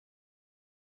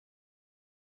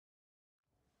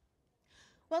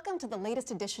Welcome to the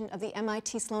latest edition of the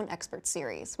MIT Sloan Expert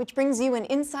Series, which brings you an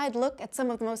inside look at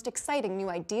some of the most exciting new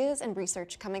ideas and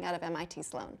research coming out of MIT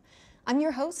Sloan. I'm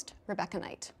your host, Rebecca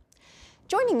Knight.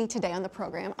 Joining me today on the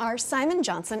program are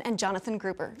Johnson and Jonathan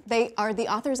Gruber. They are the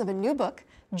authors of a new book,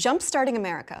 Jumpstarting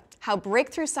America: How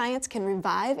Breakthrough Science Can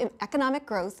Revive Economic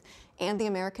Growth and the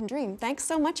American Dream. Thanks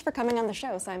so much for coming on the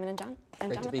show, Simon and Jonathan.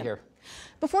 Great to be here.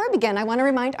 Before I begin, I want to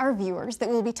remind our viewers that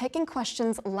we'll be taking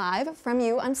questions live from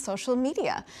you on social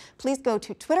media. Please go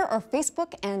to Twitter or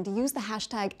Facebook and use the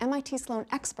hashtag MIT Sloan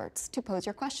Experts to pose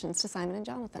your questions to Simon and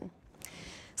Jonathan.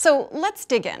 So let's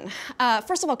dig in.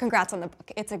 First of all, congrats on the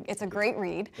book. It's a great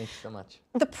read. Thank you so much.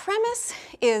 The premise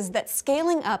is that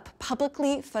scaling up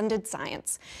publicly funded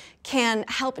science can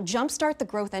help jumpstart the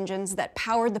growth engines that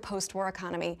powered the post-war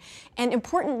economy, and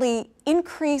importantly,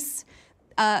 increase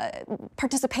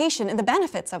participation in the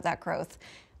benefits of that growth.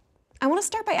 I want to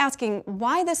start by asking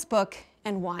why this book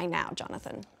and why now,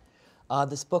 Jonathan?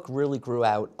 This book really grew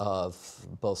out of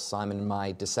both Simon and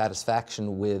my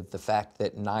dissatisfaction with the fact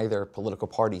that neither political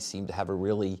party seemed to have a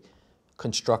really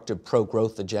constructive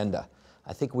pro-growth agenda.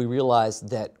 I think we realized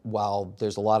that while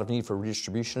there's a lot of need for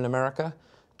redistribution in America,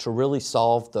 to really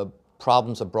solve the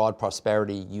problems of broad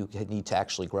prosperity, you need to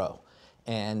actually grow.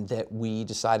 And that we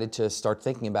decided to start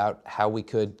thinking about how we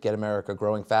could get America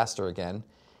growing faster again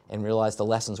and realize the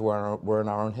lessons were in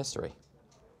our own history.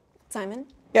 Simon?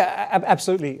 Yeah,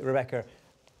 absolutely, Rebecca.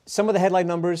 Some of the headline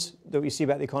numbers that we see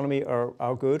about the economy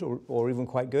are good or even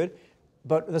quite good,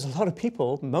 but there's a lot of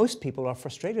people, most people are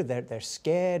frustrated. They're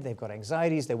scared, they've got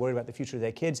anxieties, they're worried about the future of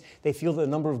their kids. They feel that the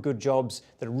number of good jobs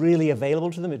that are really available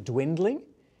to them are dwindling.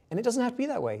 And it doesn't have to be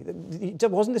that way.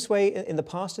 It wasn't this way in the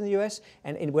past in the US,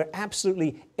 and we're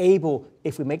absolutely able,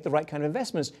 if we make the right kind of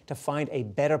investments, to find a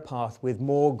better path with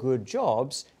more good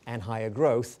jobs and higher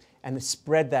growth, and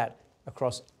spread that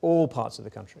across all parts of the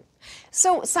country.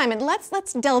 So, Simon,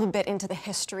 let's delve a bit into the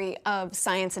history of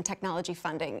science and technology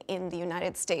funding in the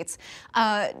United States.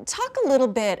 Talk a little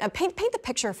bit, paint the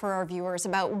picture for our viewers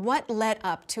about what led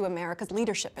up to America's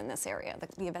leadership in this area,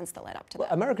 the events that led up to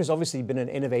that. America's obviously been an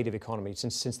innovative economy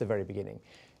since the very beginning.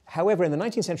 However, in the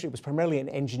 19th century, it was primarily an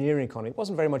engineering economy. It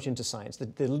wasn't very much into science.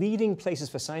 The leading places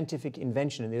for scientific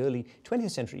invention in the early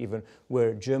 20th century even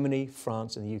were Germany,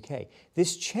 France, and the UK.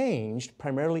 This changed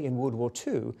primarily in World War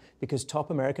II because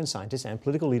top American scientists and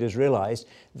political leaders realized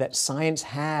that science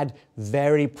had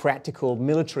very practical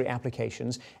military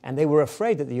applications, and they were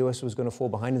afraid that the US was going to fall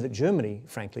behind and that Germany,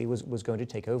 frankly, was going to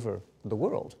take over the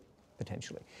world,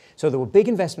 potentially. So there were big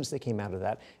investments that came out of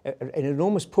that, an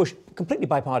enormous push, completely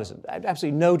bipartisan,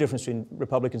 absolutely no difference between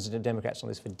Republicans and Democrats on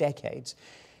this for decades.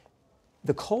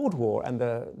 The Cold War and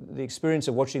the experience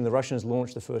of watching the Russians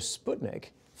launch the first Sputnik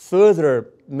further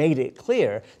made it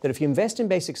clear that if you invest in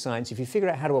basic science, if you figure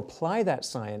out how to apply that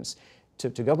science to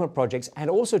government projects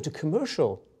and also to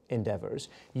commercial endeavors,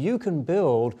 you can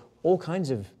build all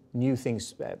kinds of new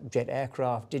things, jet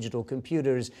aircraft, digital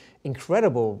computers,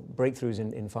 incredible breakthroughs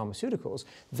in pharmaceuticals.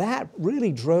 That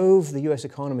really drove the US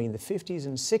economy in the 50s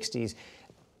and 60s,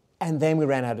 and then we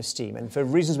ran out of steam. And for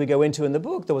reasons we go into in the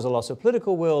book, there was a loss of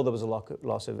political will, there was a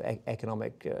loss of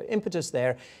economic impetus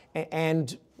there,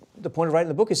 and the point of writing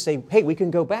the book is saying, hey, we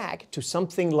can go back to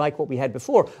something like what we had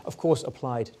before, of course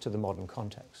applied to the modern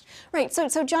context. Right, so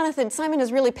Jonathan, Simon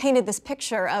has really painted this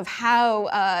picture of how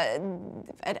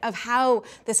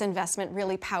this investment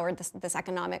really powered this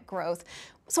economic growth.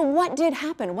 So what did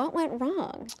happen? What went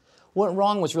wrong? What went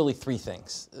wrong was really three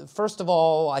things. First of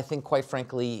all, I think quite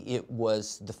frankly, it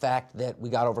was the fact that we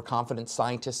got overconfident.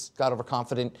 Scientists got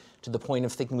overconfident to the point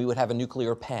of thinking we would have a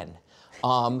nuclear pen.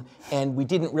 And we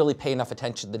didn't really pay enough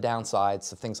attention to the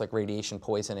downsides of things like radiation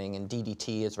poisoning and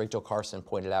DDT, as Rachel Carson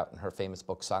pointed out in her famous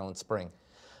book, Silent Spring.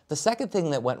 The second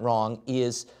thing that went wrong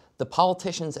is the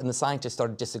politicians and the scientists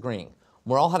started disagreeing.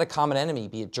 We all had a common enemy,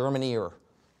 be it Germany or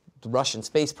the Russian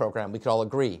space program, we could all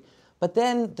agree. But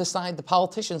then the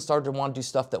politicians started to want to do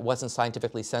stuff that wasn't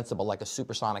scientifically sensible, like a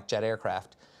supersonic jet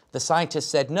aircraft. The scientists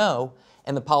said no,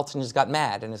 and the politicians got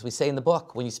mad. And as we say in the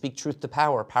book, when you speak truth to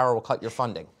power, power will cut your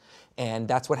funding. And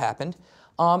that's what happened.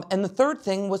 And the third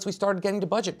thing was we started getting to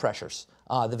budget pressures.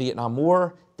 The Vietnam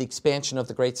War, the expansion of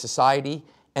the Great Society,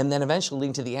 and then eventually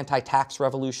leading to the anti-tax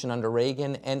revolution under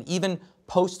Reagan, and even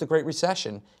post the Great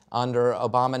Recession under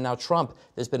Obama and now Trump,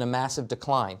 there's been a massive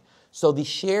decline. So the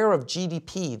share of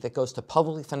GDP that goes to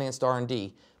publicly financed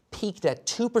R&D peaked at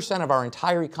 2% of our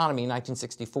entire economy in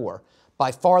 1964,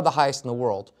 by far the highest in the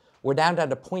world. We're down to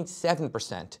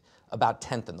 0.7%. About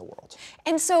 10th in the world.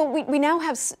 And so we now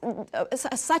have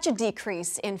such a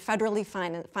decrease in federally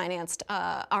financed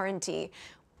R&D.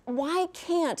 Why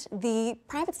can't the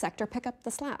private sector pick up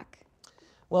the slack?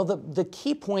 Well, the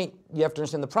key point you have to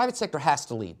understand, the private sector has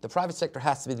to lead. The private sector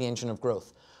has to be the engine of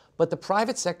growth. But the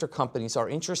private sector companies are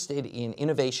interested in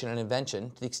innovation and invention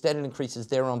to the extent it increases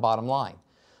their own bottom line.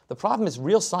 The problem is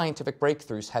real scientific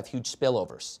breakthroughs have huge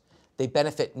spillovers. They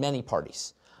benefit many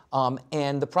parties.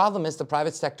 And the problem is the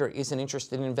private sector isn't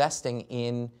interested in investing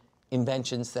in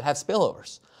inventions that have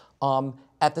spillovers.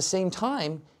 At the same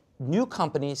time, new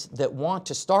companies that want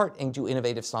to start and do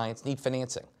innovative science need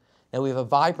financing. Now, we have a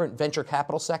vibrant venture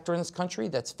capital sector in this country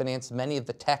that's financed many of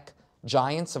the tech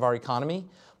giants of our economy,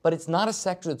 but it's not a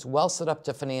sector that's well set up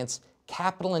to finance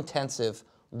capital-intensive,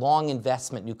 long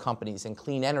investment new companies in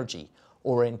clean energy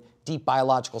or in deep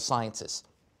biological sciences.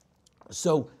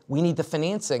 So we need the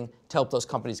financing to help those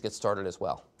companies get started as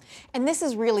well. And this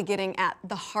is really getting at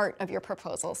the heart of your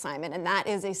proposal, Simon, and that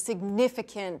is a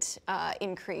significant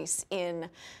increase in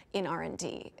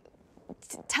R&D.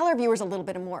 Tell our viewers a little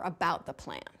bit more about the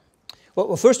plan.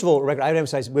 Well, first of all, I would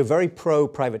emphasize we're very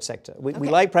pro-private sector. We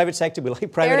like private sector, we like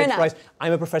private enterprise.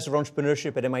 I'm a professor of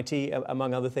entrepreneurship at MIT,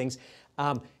 among other things.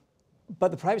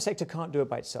 But the private sector can't do it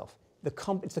by itself.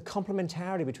 It's the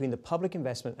complementarity between the public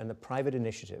investment and the private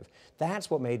initiative. That's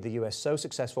what made the US so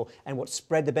successful and what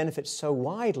spread the benefits so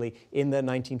widely in the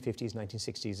 1950s,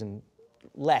 1960s, and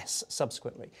less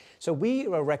subsequently. So we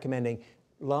are recommending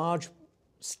large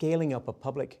scaling up of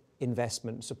public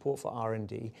investment and support for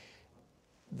R&D.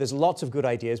 There's lots of good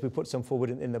ideas. We put some forward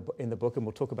in the book, and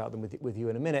we'll talk about them with you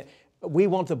in a minute. We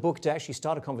want the book to actually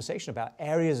start a conversation about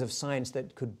areas of science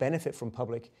that could benefit from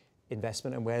public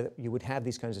investment and where you would have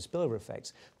these kinds of spillover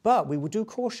effects. But we would do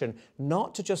caution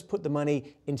not to just put the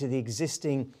money into the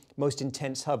existing most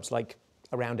intense hubs like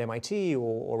around MIT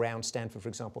or around Stanford, for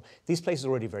example. These places are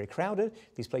already very crowded.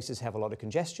 These places have a lot of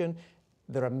congestion.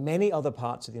 There are many other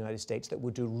parts of the United States that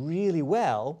would do really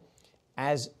well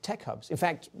as tech hubs. In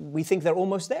fact, we think they're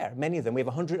almost there, many of them. We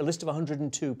have a list of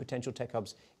 102 potential tech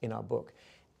hubs in our book.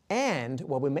 And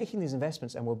while we're making these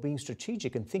investments and we're being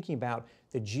strategic and thinking about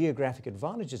the geographic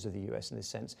advantages of the US in this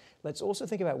sense, let's also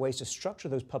think about ways to structure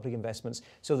those public investments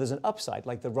so there's an upside,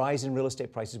 like the rise in real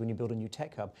estate prices when you build a new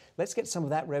tech hub. Let's get some of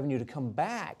that revenue to come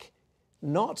back,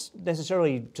 not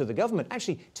necessarily to the government,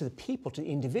 actually to the people, to the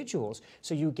individuals.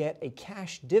 So you get a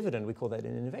cash dividend, we call that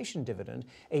an innovation dividend,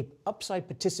 a upside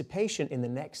participation in the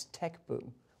next tech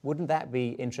boom. Wouldn't that be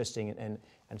interesting and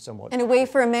somewhat... And a way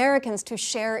for Americans to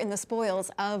share in the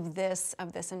spoils of this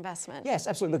investment. Yes,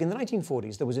 absolutely. Look, in the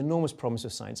 1940s, there was enormous promise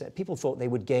of science. People thought they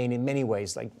would gain in many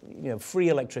ways, like free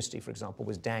electricity, for example,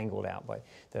 was dangled out by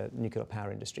the nuclear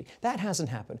power industry. That hasn't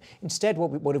happened. Instead,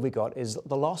 what have we got is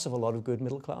the loss of a lot of good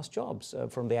middle-class jobs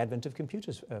from the advent of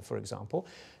computers, for example.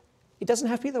 It doesn't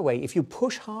have to be that way. If you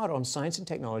push hard on science and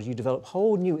technology, you develop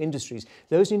whole new industries.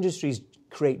 Those industries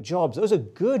create jobs. Those are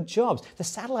good jobs. The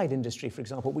satellite industry, for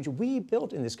example, which we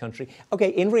built in this country, okay,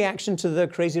 in reaction to the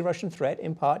crazy Russian threat,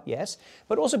 in part, yes,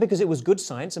 but also because it was good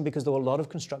science and because there were a lot of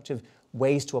constructive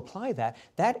ways to apply that.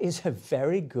 That is a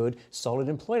very good, solid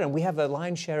employer. And we have a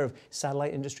lion's share of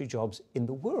satellite industry jobs in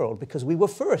the world because we were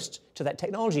first to that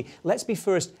technology. Let's be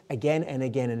first again and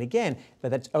again and again.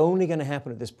 But that's only going to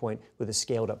happen at this point with a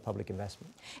scaled up public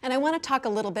investment. And I want to talk a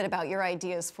little bit about your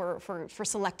ideas for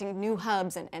selecting new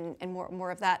hubs and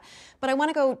more of that. But I want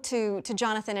to go to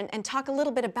Jonathan and talk a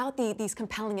little bit about these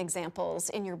compelling examples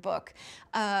in your book,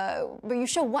 where you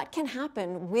show what can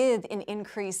happen with an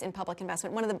increase in public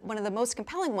investment. One of the most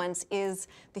compelling ones is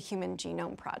the Human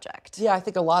Genome Project. Yeah, I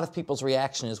think a lot of people's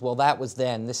reaction is, well, that was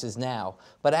then, this is now.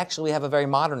 But actually, we have a very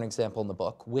modern example in the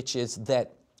book, which is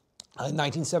that in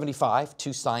 1975,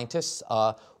 two scientists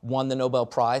won the Nobel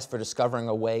Prize for discovering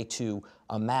a way to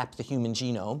map the human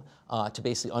genome to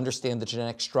basically understand the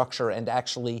genetic structure and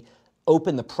actually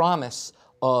open the promise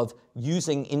of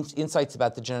using insights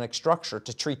about the genetic structure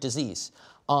to treat disease.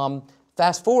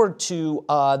 Fast forward to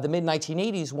the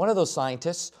mid-1980s, one of those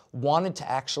scientists wanted to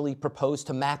actually propose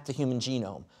to map the human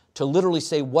genome, to literally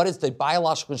say what is the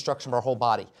biological construction of our whole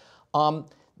body.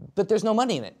 But there's no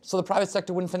money in it, so the private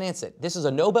sector wouldn't finance it. This is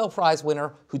a Nobel Prize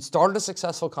winner who'd started a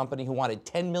successful company who wanted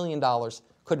 $10 million,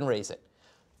 couldn't raise it.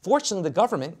 Fortunately, the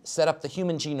government set up the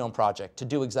Human Genome Project to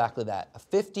do exactly that, a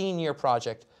 15-year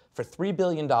project for $3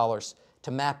 billion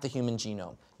to map the human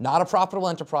genome. Not a profitable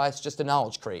enterprise, just a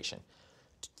knowledge creation.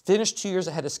 Finished 2 years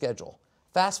ahead of schedule.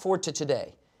 Fast forward to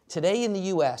today. Today in the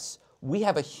US, we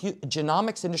have a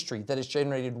genomics industry that has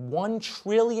generated $1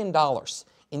 trillion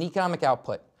in economic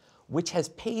output, which has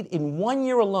paid in 1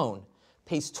 year alone,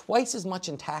 pays twice as much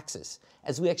in taxes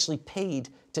as we actually paid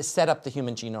to set up the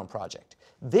Human Genome Project.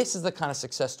 This is the kind of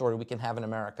success story we can have in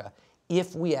America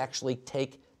if we actually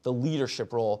take the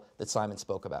leadership role that Simon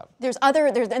spoke about. And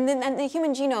the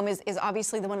human genome is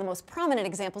obviously one of the most prominent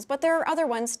examples, but there are other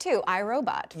ones too.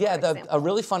 iRobot, Yeah, a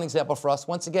really fun example for us.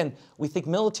 Once again, we think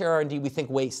military R&D, we think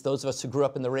waste. Those of us who grew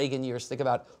up in the Reagan years think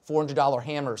about $400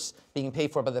 hammers being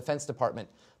paid for by the Defense Department.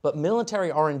 But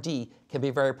military R&D can be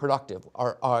very productive.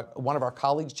 One of our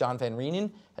colleagues, John Van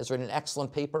Reenen, has written an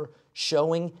excellent paper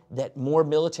showing that more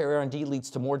military R&D leads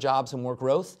to more jobs and more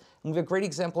growth. And we have a great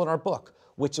example in our book,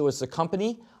 which was a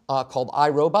company called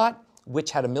iRobot,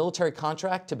 which had a military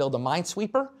contract to build a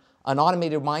minesweeper, an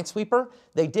automated minesweeper.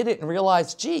 They did it and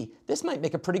realized, gee, this might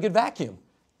make a pretty good vacuum.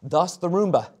 Thus the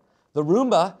Roomba. The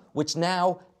Roomba, which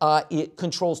now it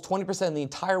controls 20% of the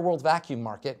entire world vacuum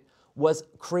market, was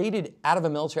created out of a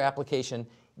military application.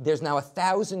 There's now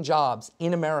 1,000 jobs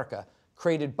in America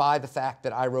created by the fact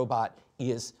that iRobot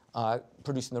is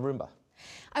producing the Roomba.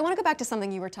 I want to go back to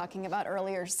something you were talking about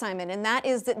earlier, Simon, and that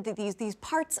is that these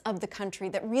parts of the country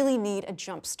that really need a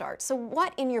jump start. So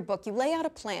what in your book, you lay out a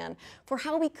plan for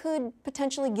how we could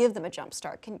potentially give them a jump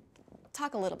start. Can you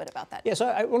talk a little bit about that? Yeah, so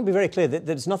I want to be very clear that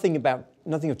there's nothing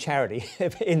of charity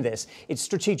in this. It's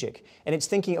strategic, and it's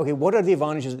thinking, okay, what are the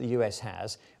advantages that the US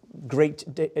has? Great,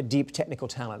 deep technical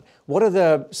talent. What are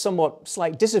the somewhat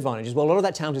slight disadvantages? Well, a lot of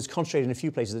that talent is concentrated in a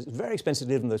few places. It's very expensive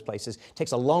to live in those places. It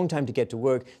takes a long time to get to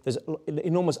work. There's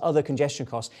enormous other congestion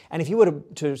costs. And if you were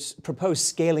to propose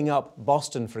scaling up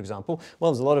Boston, for example,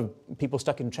 well, there's a lot of people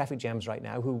stuck in traffic jams right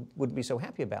now who wouldn't be so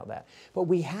happy about that. But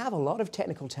we have a lot of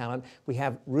technical talent. We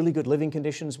have really good living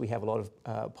conditions. We have a lot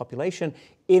of population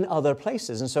in other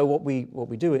places. And so what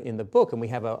we do in the book, and we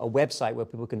have a website where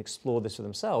people can explore this for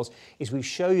themselves, is we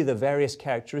show you the various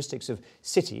characteristics of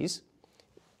cities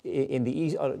in the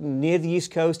east, near the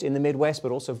East Coast, in the Midwest,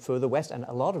 but also further west, and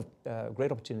a lot of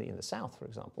great opportunity in the South, for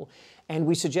example. And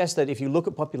we suggest that if you look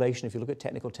at population, if you look at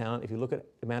technical talent, if you look at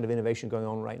the amount of innovation going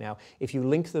on right now, if you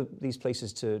link these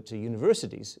places to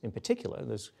universities in particular,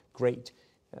 there's great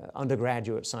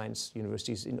undergraduate science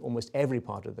universities in almost every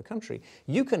part of the country,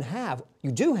 you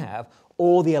do have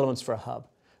all the elements for a hub,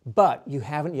 but you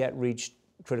haven't yet reached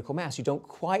critical mass. You don't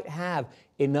quite have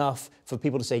enough for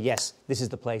people to say, yes, this is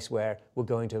the place where we're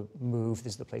going to move,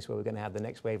 this is the place where we're going to have the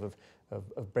next wave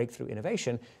of breakthrough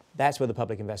innovation. That's where the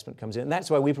public investment comes in. And that's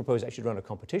why we propose actually run a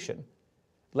competition.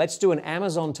 Let's do an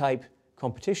Amazon-type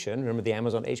competition, remember the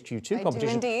Amazon HQ2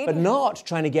 competition, but not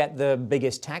trying to get the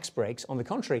biggest tax breaks. On the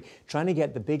contrary, trying to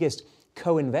get the biggest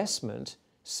co-investment,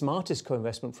 smartest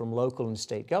co-investment from local and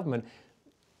state government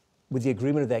with the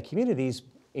agreement of their communities,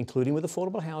 including with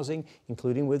affordable housing,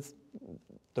 including with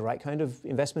the right kind of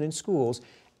investment in schools,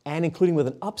 and including with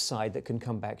an upside that can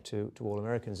come back to all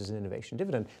Americans as an innovation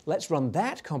dividend. Let's run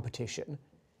that competition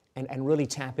and really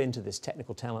tap into this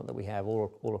technical talent that we have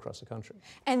all across the country.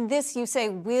 And this, you say,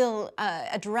 will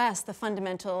address the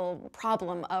fundamental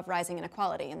problem of rising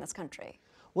inequality in this country.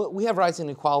 Well, we have rising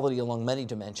inequality along many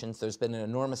dimensions. There's been an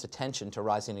enormous attention to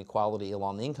rising inequality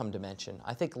along the income dimension.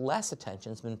 I think less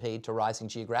attention has been paid to rising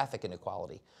geographic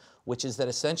inequality, which is that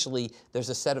essentially there's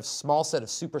a small set of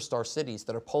superstar cities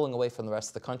that are pulling away from the rest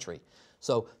of the country.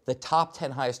 So the top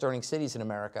 10 highest earning cities in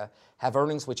America have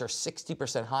earnings which are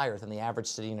 60% higher than the average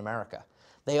city in America.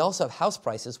 They also have house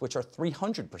prices which are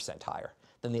 300% higher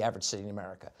than the average city in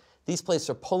America. These places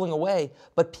are pulling away,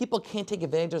 but people can't take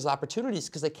advantage of those opportunities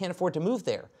because they can't afford to move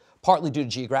there, partly due to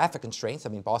geographic constraints. I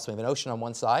mean, Boston, we have an ocean on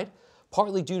one side,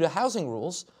 partly due to housing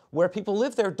rules where people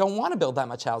live there don't want to build that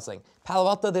much housing. Palo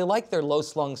Alto, they like their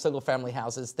low-slung single-family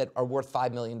houses that are worth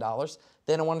 $5 million.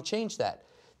 They don't want to change that.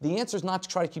 The answer is not to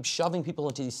try to keep shoving people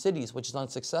into these cities, which is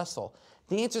unsuccessful.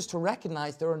 The answer is to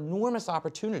recognize there are enormous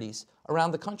opportunities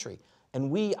around the country,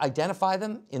 and we identify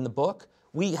them in the book.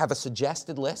 We have a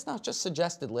suggested list, not just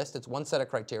suggested list, it's one set of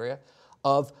criteria,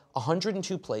 of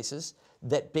 102 places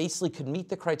that basically could meet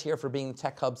the criteria for being the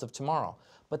tech hubs of tomorrow.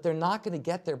 But they're not going to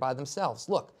get there by themselves.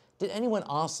 Look, did anyone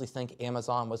honestly think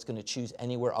Amazon was going to choose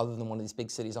anywhere other than one of these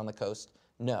big cities on the coast?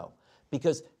 No,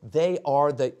 because they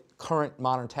are the current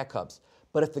modern tech hubs.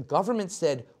 But if the government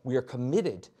said we are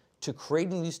committed to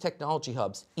creating these technology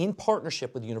hubs in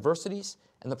partnership with universities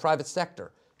and the private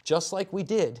sector, just like we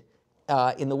did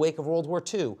in the wake of World War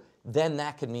II, then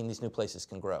that could mean these new places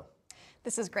can grow.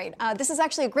 This is great. This is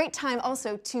actually a great time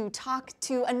also to talk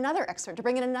to another expert, to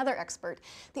bring in another expert.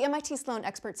 The MIT Sloan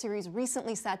Expert Series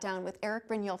recently sat down with Erik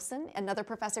Brynjolfsson, another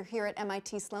professor here at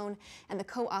MIT Sloan and the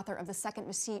co-author of The Second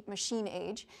Machine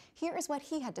Age. Here is what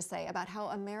he had to say about how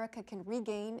America can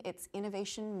regain its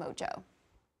innovation mojo.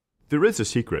 There is a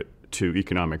secret to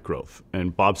economic growth,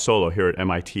 and Bob Solow here at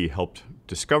MIT helped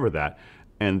discover that,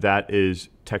 and that is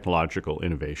technological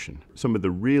innovation. Some of the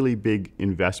really big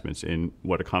investments in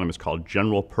what economists call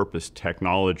general purpose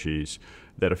technologies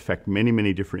that affect many,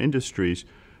 many different industries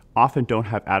often don't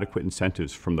have adequate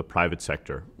incentives from the private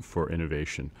sector for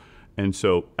innovation. And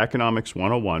so Economics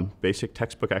 101, basic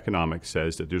textbook economics,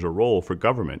 says that there's a role for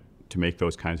government to make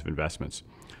those kinds of investments.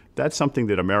 That's something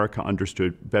that America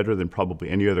understood better than probably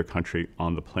any other country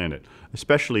on the planet,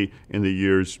 especially in the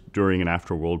years during and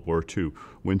after World War II,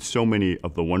 when so many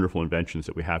of the wonderful inventions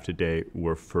that we have today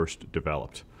were first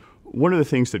developed. One of the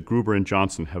things that Gruber and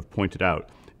Johnson have pointed out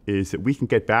is that we can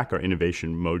get back our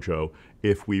innovation mojo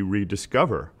if we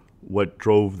rediscover what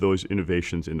drove those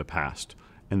innovations in the past,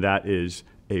 and that is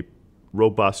a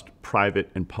robust private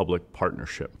and public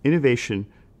partnership. Innovation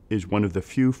is one of the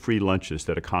few free lunches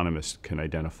that economists can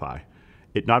identify.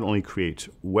 It not only creates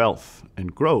wealth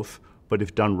and growth, but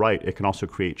if done right, it can also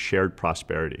create shared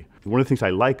prosperity. One of the things I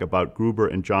like about Gruber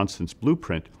and Johnson's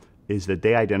blueprint is that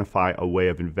they identify a way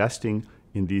of investing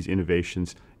in these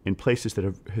innovations in places that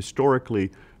have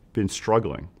historically been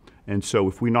struggling. And so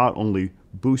if we not only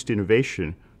boost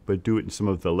innovation, but do it in some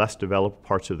of the less developed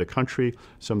parts of the country,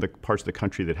 some of the parts of the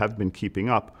country that have been keeping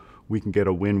up, we can get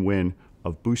a win-win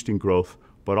of boosting growth,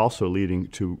 but also leading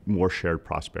to more shared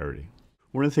prosperity.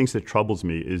 One of the things that troubles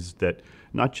me is that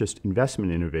not just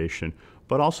investment in innovation,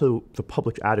 but also the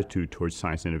public attitude towards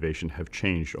science and innovation have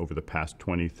changed over the past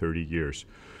 20, 30 years.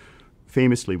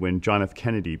 Famously, when John F.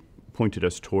 Kennedy pointed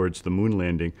us towards the moon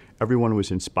landing, everyone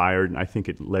was inspired, and I think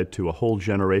it led to a whole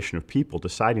generation of people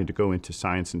deciding to go into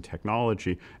science and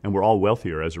technology, and we're all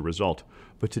wealthier as a result.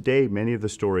 But today, many of the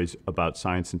stories about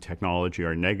science and technology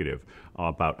are negative,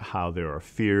 about how there are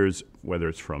fears, whether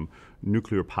it's from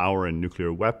nuclear power and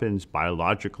nuclear weapons,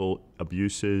 biological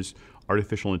abuses,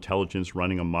 artificial intelligence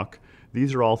running amok.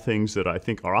 These are all things that I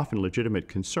think are often legitimate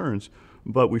concerns,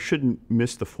 but we shouldn't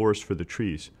miss the forest for the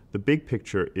trees. The big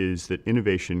picture is that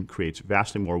innovation creates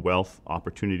vastly more wealth,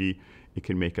 opportunity. It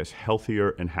can make us healthier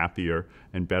and happier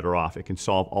and better off. It can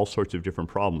solve all sorts of different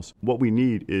problems. What we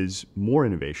need is more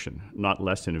innovation, not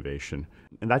less innovation.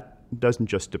 And that doesn't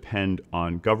just depend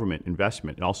on government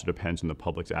investment. It also depends on the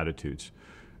public's attitudes.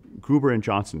 Gruber and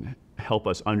Johnson help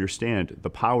us understand the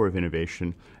power of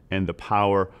innovation and the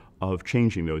power of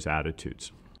changing those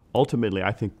attitudes. Ultimately,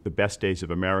 I think the best days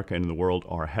of America and the world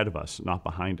are ahead of us, not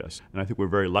behind us. And I think we're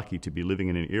very lucky to be living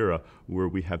in an era where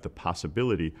we have the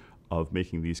possibility of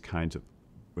making these kinds of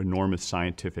enormous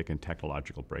scientific and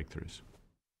technological breakthroughs.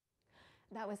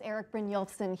 That was Erik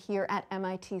Brynjolfsson here at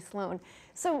MIT Sloan.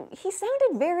 So he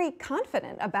sounded very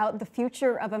confident about the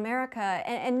future of America.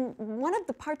 And one of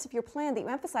the parts of your plan that you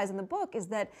emphasize in the book is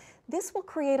that this will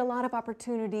create a lot of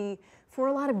opportunity for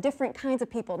a lot of different kinds of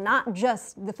people, not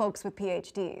just the folks with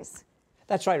PhDs.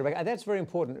 That's right, Rebecca. That's very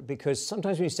important because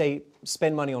sometimes when you say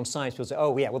spend money on science, people say,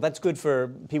 oh, yeah, well, that's good for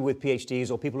people with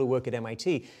PhDs or people who work at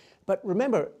MIT. But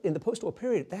remember, in the post-war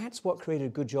period, that's what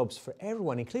created good jobs for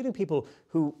everyone, including people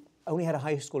who only had a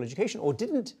high school education or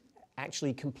didn't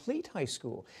actually complete high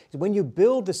school. When you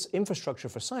build this infrastructure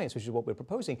for science, which is what we're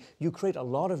proposing, you create a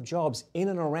lot of jobs in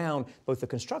and around both the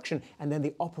construction and then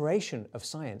the operation of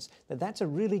science. That's a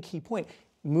really key point.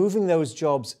 Moving those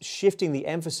jobs, shifting the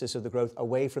emphasis of the growth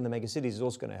away from the megacities is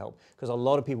also going to help, because a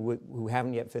lot of people who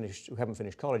haven't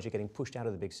finished college are getting pushed out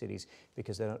of the big cities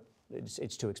because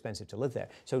it's too expensive to live there.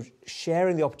 So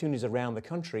sharing the opportunities around the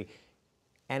country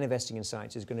and investing in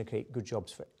science is going to create good jobs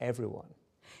for everyone.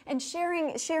 And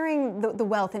sharing the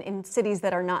wealth in cities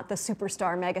that are not the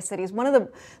superstar megacities.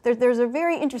 There's a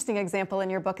very interesting example in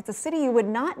your book. It's a city you would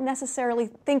not necessarily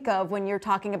think of when you're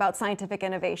talking about scientific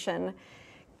innovation.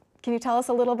 Can you tell us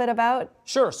a little bit about?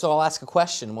 Sure. So I'll ask a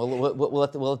question. We'll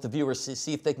let the viewers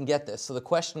see if they can get this. So the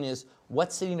question is,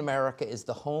 what city in America is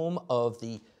the home of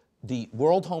the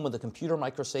world home of the computer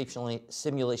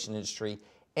microsimulation industry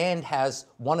and has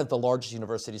one of the largest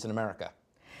universities in America?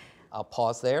 I'll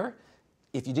pause there.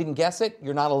 If you didn't guess it,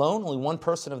 you're not alone. Only one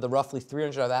person of the roughly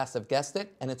 300 I've asked have guessed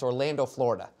it, and it's Orlando,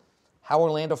 Florida. How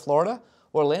Orlando, Florida?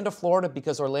 Orlando, Florida,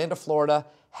 because Orlando, Florida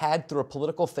had, through a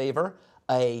political favor,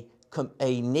 a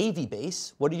Navy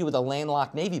base. What do you do with a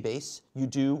landlocked Navy base? You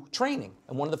do training,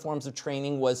 and one of the forms of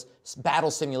training was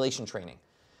battle simulation training.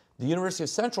 The University of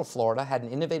Central Florida had an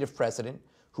innovative president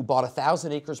who bought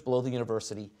 1,000 acres below the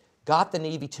university, got the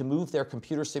Navy to move their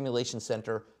computer simulation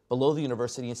center below the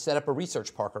university and set up a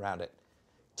research park around it.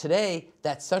 Today,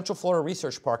 that Central Florida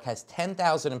Research Park has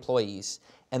 10,000 employees,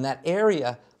 and that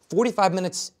area, 45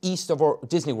 minutes east of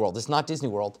Disney World, it's not Disney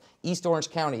World, East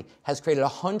Orange County, has created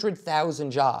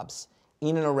 100,000 jobs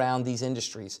in and around these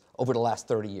industries over the last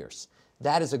 30 years.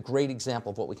 That is a great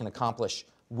example of what we can accomplish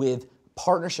with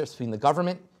partnerships between the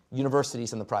government,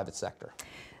 universities, and the private sector.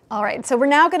 All right, so we're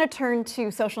now going to turn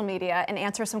to social media and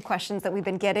answer some questions that we've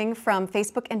been getting from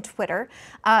Facebook and Twitter.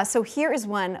 So here is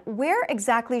one. Where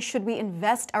exactly should we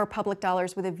invest our public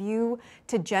dollars with a view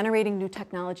to generating new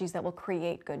technologies that will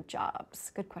create good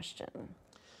jobs? Good question.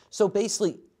 So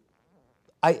basically,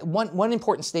 one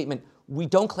important statement, we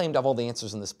don't claim to have all the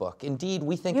answers in this book. Indeed,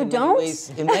 we think in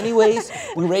many ways,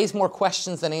 we raise more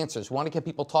questions than answers. We want to get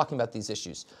people talking about these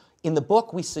issues. In the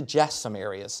book, we suggest some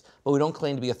areas, but we don't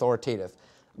claim to be authoritative.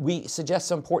 We suggest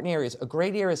some important areas. A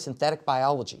great area is synthetic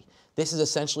biology. This is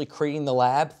essentially creating the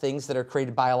lab, things that are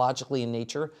created biologically in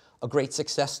nature. A great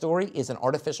success story is an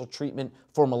artificial treatment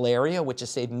for malaria, which has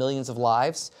saved millions of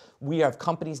lives. We have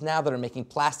companies now that are making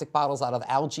plastic bottles out of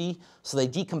algae, so they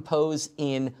decompose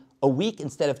in a week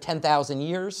instead of 10,000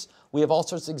 years. We have all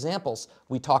sorts of examples.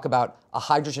 We talk about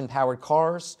hydrogen-powered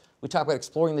cars. We talk about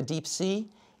exploring the deep sea.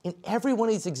 In every one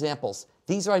of these examples,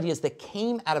 these are ideas that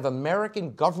came out of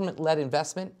American government-led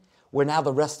investment, where now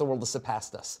the rest of the world has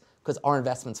surpassed us because our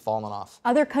investment's fallen off.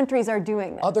 Other countries are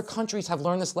doing this. Other countries have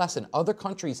learned this lesson. Other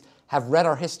countries have read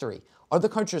our history. Other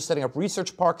countries are setting up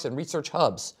research parks and research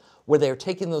hubs where they are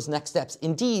taking those next steps.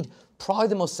 Indeed, probably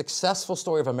the most successful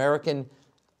story of American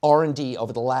R&D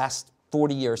over the last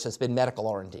 40 years has been medical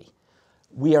R&D.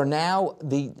 We are now,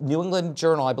 the New England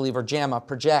Journal, I believe, or JAMA,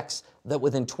 projects that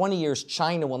within 20 years,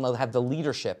 China will have the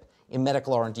leadership in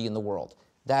medical R&D in the world.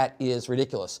 That is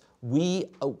ridiculous.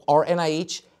 Our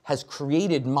NIH has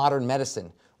created modern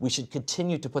medicine. We should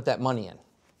continue to put that money in.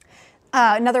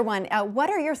 Another one. What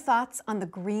are your thoughts on the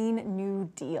Green New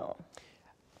Deal?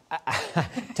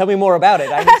 Tell me more about it.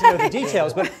 I need to know the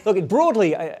details. But look,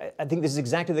 broadly, I think this is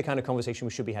exactly the kind of conversation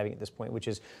we should be having at this point, which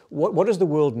is what does the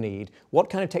world need? What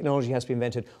kind of technology has to be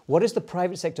invented? What is the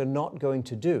private sector not going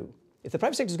to do? If the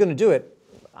private sector is going to do it,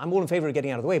 I'm all in favor of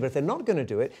getting out of the way, but if they're not going to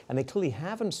do it, and they clearly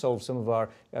haven't solved some of our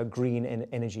green and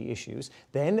energy issues,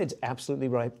 then it's absolutely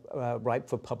ripe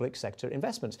for public sector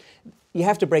investments. You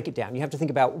have to break it down. You have to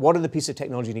think about what are the pieces of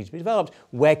technology that need to be developed,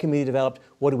 where can we be developed,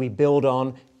 what do we build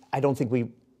on? I think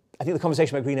the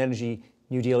conversation about green energy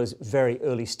New Deal is very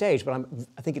early stage, but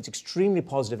I think it's extremely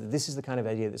positive that this is the kind of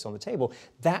idea that's on the table.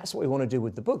 That's what we want to do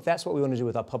with the book. That's what we want to do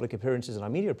with our public appearances and our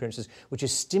media appearances, which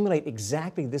is stimulate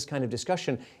exactly this kind of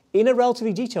discussion in a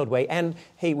relatively detailed way. And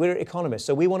hey, we're economists,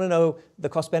 so we want to know the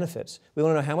cost benefits. We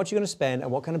want to know how much you're going to spend and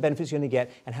what kind of benefits you're going to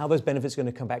get and how those benefits are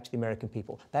going to come back to the American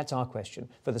people. That's our question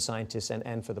for the scientists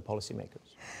and for the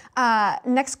policymakers.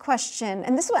 Next question,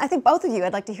 and this one, I think both of you,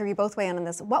 I'd like to hear you both weigh in on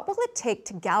this. What will it take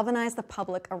to galvanize the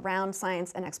public around science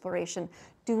and exploration?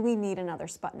 Do we need another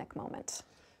Sputnik moment?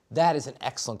 That is an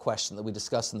excellent question that we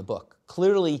discuss in the book.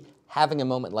 Clearly, having a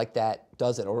moment like that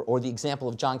does it, or the example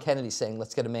of John Kennedy saying,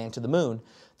 let's get a man to the moon.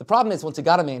 The problem is, once he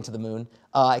got a man to the moon,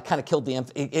 it kind of killed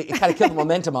the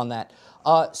momentum on that.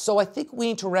 So I think we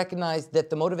need to recognize that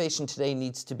the motivation today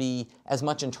needs to be as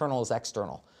much internal as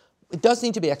external. It does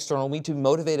need to be external. We need to be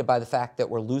motivated by the fact that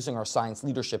we're losing our science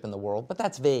leadership in the world, but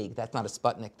that's vague. That's not a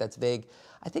Sputnik. That's vague.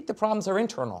 I think the problems are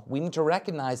internal. We need to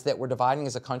recognize that we're dividing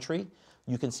as a country.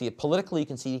 You can see it politically, you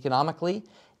can see it economically,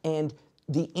 and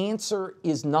the answer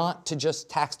is not to just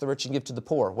tax the rich and give to the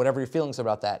poor, whatever your feelings are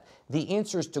about that. The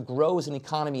answer is to grow as an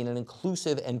economy in an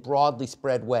inclusive and broadly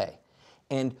spread way.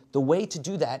 And the way to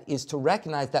do that is to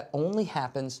recognize that only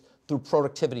happens through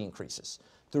productivity increases,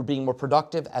 through being more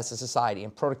productive as a society.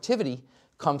 And productivity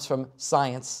comes from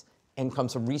science and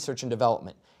comes from research and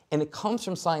development. And it comes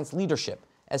from science leadership.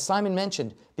 As Simon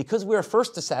mentioned, because we were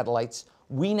first to satellites,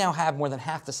 we now have more than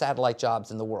half the satellite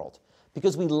jobs in the world.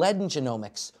 Because we led in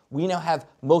genomics, we now have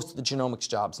most of the genomics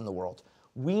jobs in the world.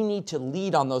 We need to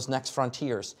lead on those next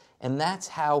frontiers, and that's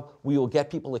how we will get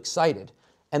people excited.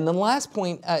 And the last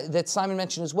point that Simon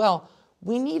mentioned as well,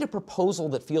 we need a proposal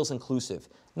that feels inclusive.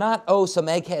 Not, oh, some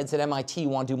eggheads at MIT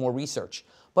want to do more research,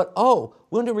 but, oh,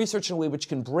 we want to do research in a way which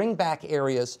can bring back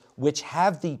areas which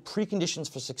have the preconditions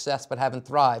for success but haven't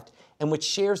thrived, and which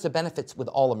shares the benefits with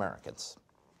all Americans.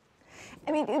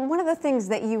 I mean, one of the things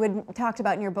that you had talked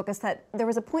about in your book is that there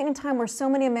was a point in time where so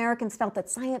many Americans felt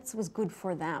that science was good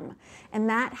for them, and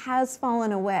that has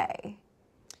fallen away.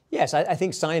 Yes, I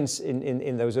think science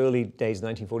in those early days,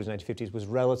 1940s, 1950s, was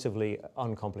relatively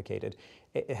uncomplicated.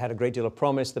 It had a great deal of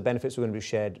promise. The benefits were going to be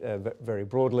shared very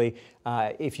broadly.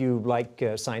 If you like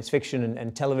science fiction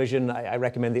and television, I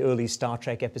recommend the early Star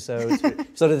Trek episodes,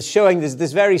 sort of showing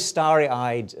this very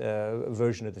starry-eyed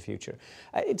version of the future.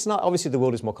 It's not, obviously the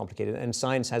world is more complicated, and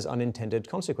science has unintended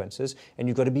consequences, and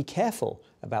you've got to be careful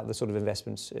about the sort of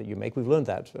investments you make. We've learned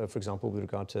that, for example, with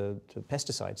regard to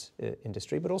pesticides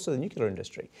industry, but also the nuclear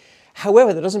industry.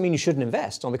 However, that doesn't mean you shouldn't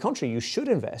invest. On the contrary, you should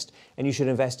invest, and you should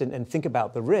invest and think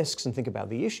about the risks and think about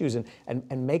the issues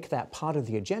and make that part of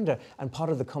the agenda and part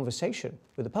of the conversation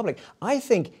with the public. I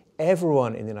think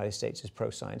everyone in the United States is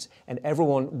pro-science, and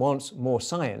everyone wants more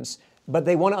science, but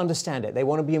they want to understand it. They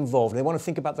want to be involved. They want to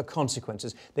think about the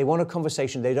consequences. They want a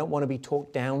conversation. They don't want to be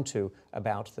talked down to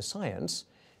about the science.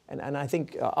 And I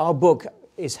think our book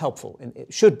is helpful, and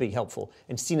it should be helpful,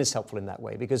 and seen as helpful in that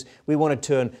way, because we want to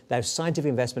turn those scientific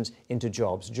investments into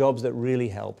jobs that really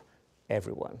help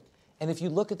everyone. And if you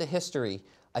look at the history,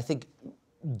 I think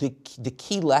the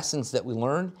key lessons that we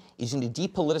learn is you need to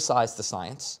depoliticize the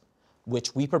science,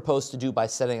 which we propose to do by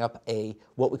setting up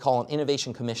what we call an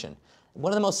innovation commission.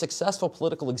 One of the most successful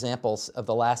political examples of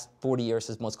the last 40 years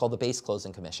is what's called the Base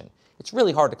Closing Commission. It's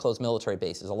really hard to close military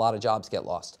bases. A lot of jobs get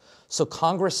lost. So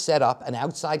Congress set up an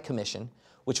outside commission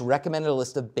which recommended a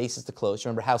list of bases to close.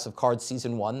 Remember House of Cards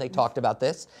Season 1, they talked about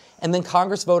this. And then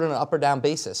Congress voted on an up or down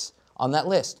basis on that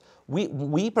list.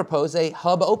 We propose a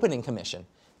hub opening commission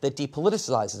that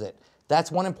depoliticizes it.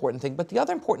 That's one important thing. But the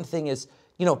other important thing is,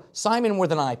 Simon more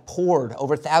than I poured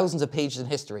over thousands of pages in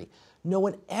history. No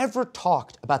one ever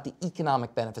talked about the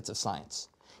economic benefits of science.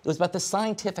 It was about the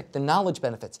scientific, the knowledge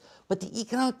benefits. But the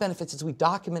economic benefits, as we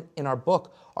document in our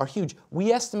book, are huge.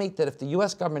 We estimate that if the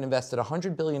US government invested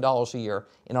 $100 billion a year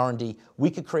in R&D, we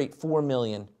could create 4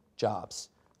 million jobs.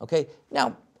 Okay?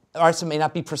 Now, our estimate may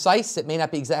not be precise, it may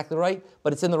not be exactly right,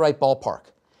 but it's in the right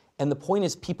ballpark. And the point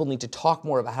is people need to talk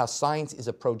more about how science is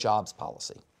a pro-jobs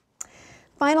policy.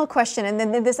 Final question, and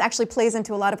then this actually plays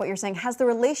into a lot of what you're saying. Has the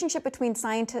relationship between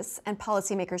scientists and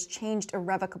policymakers changed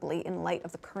irrevocably in light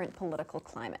of the current political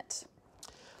climate?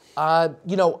 I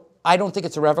don't think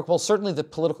it's irrevocable. Certainly the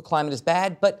political climate is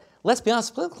bad, but let's be honest,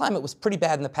 the political climate was pretty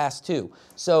bad in the past too.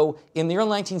 So in the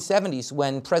early 1970s,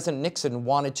 when President Nixon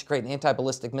wanted to create an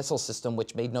anti-ballistic missile system,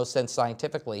 which made no sense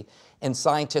scientifically, and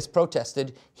scientists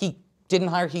protested, he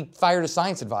fired a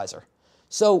science advisor.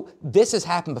 So this has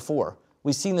happened before.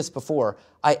 We've seen this before.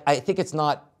 I think it's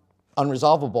not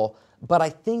unresolvable, but I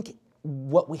think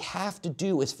what we have to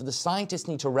do is for the scientists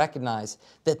need to recognize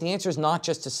that the answer is not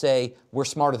just to say we're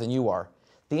smarter than you are.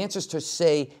 The answer is to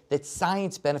say that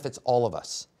science benefits all of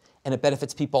us. And it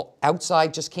benefits people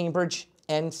outside just Cambridge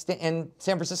and San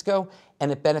Francisco,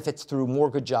 and it benefits through more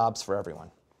good jobs for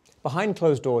everyone. Behind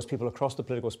closed doors, people across the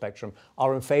political spectrum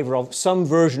are in favor of some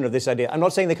version of this idea. I'm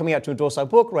not saying they're coming out to endorse our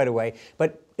book right away,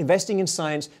 but investing in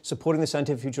science, supporting the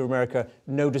scientific future of America,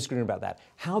 no disagreement about that.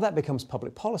 How that becomes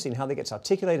public policy and how that gets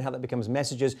articulated, how that becomes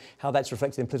messages, how that's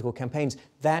reflected in political campaigns,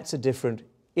 that's a different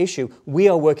issue. We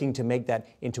are working to make that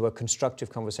into a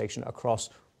constructive conversation across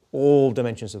all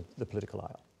dimensions of the political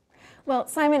aisle. Well,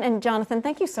 Simon and Jonathan,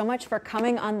 thank you so much for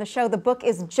coming on the show. The book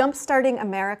is Jumpstarting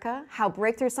America, How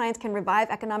Breakthrough Science Can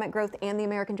Revive Economic Growth and the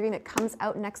American Dream. It comes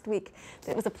out next week.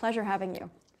 It was a pleasure having you.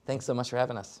 Thanks so much for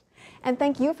having us. And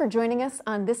thank you for joining us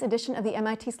on this edition of the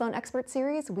MIT Sloan Expert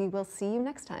Series. We will see you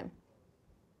next time.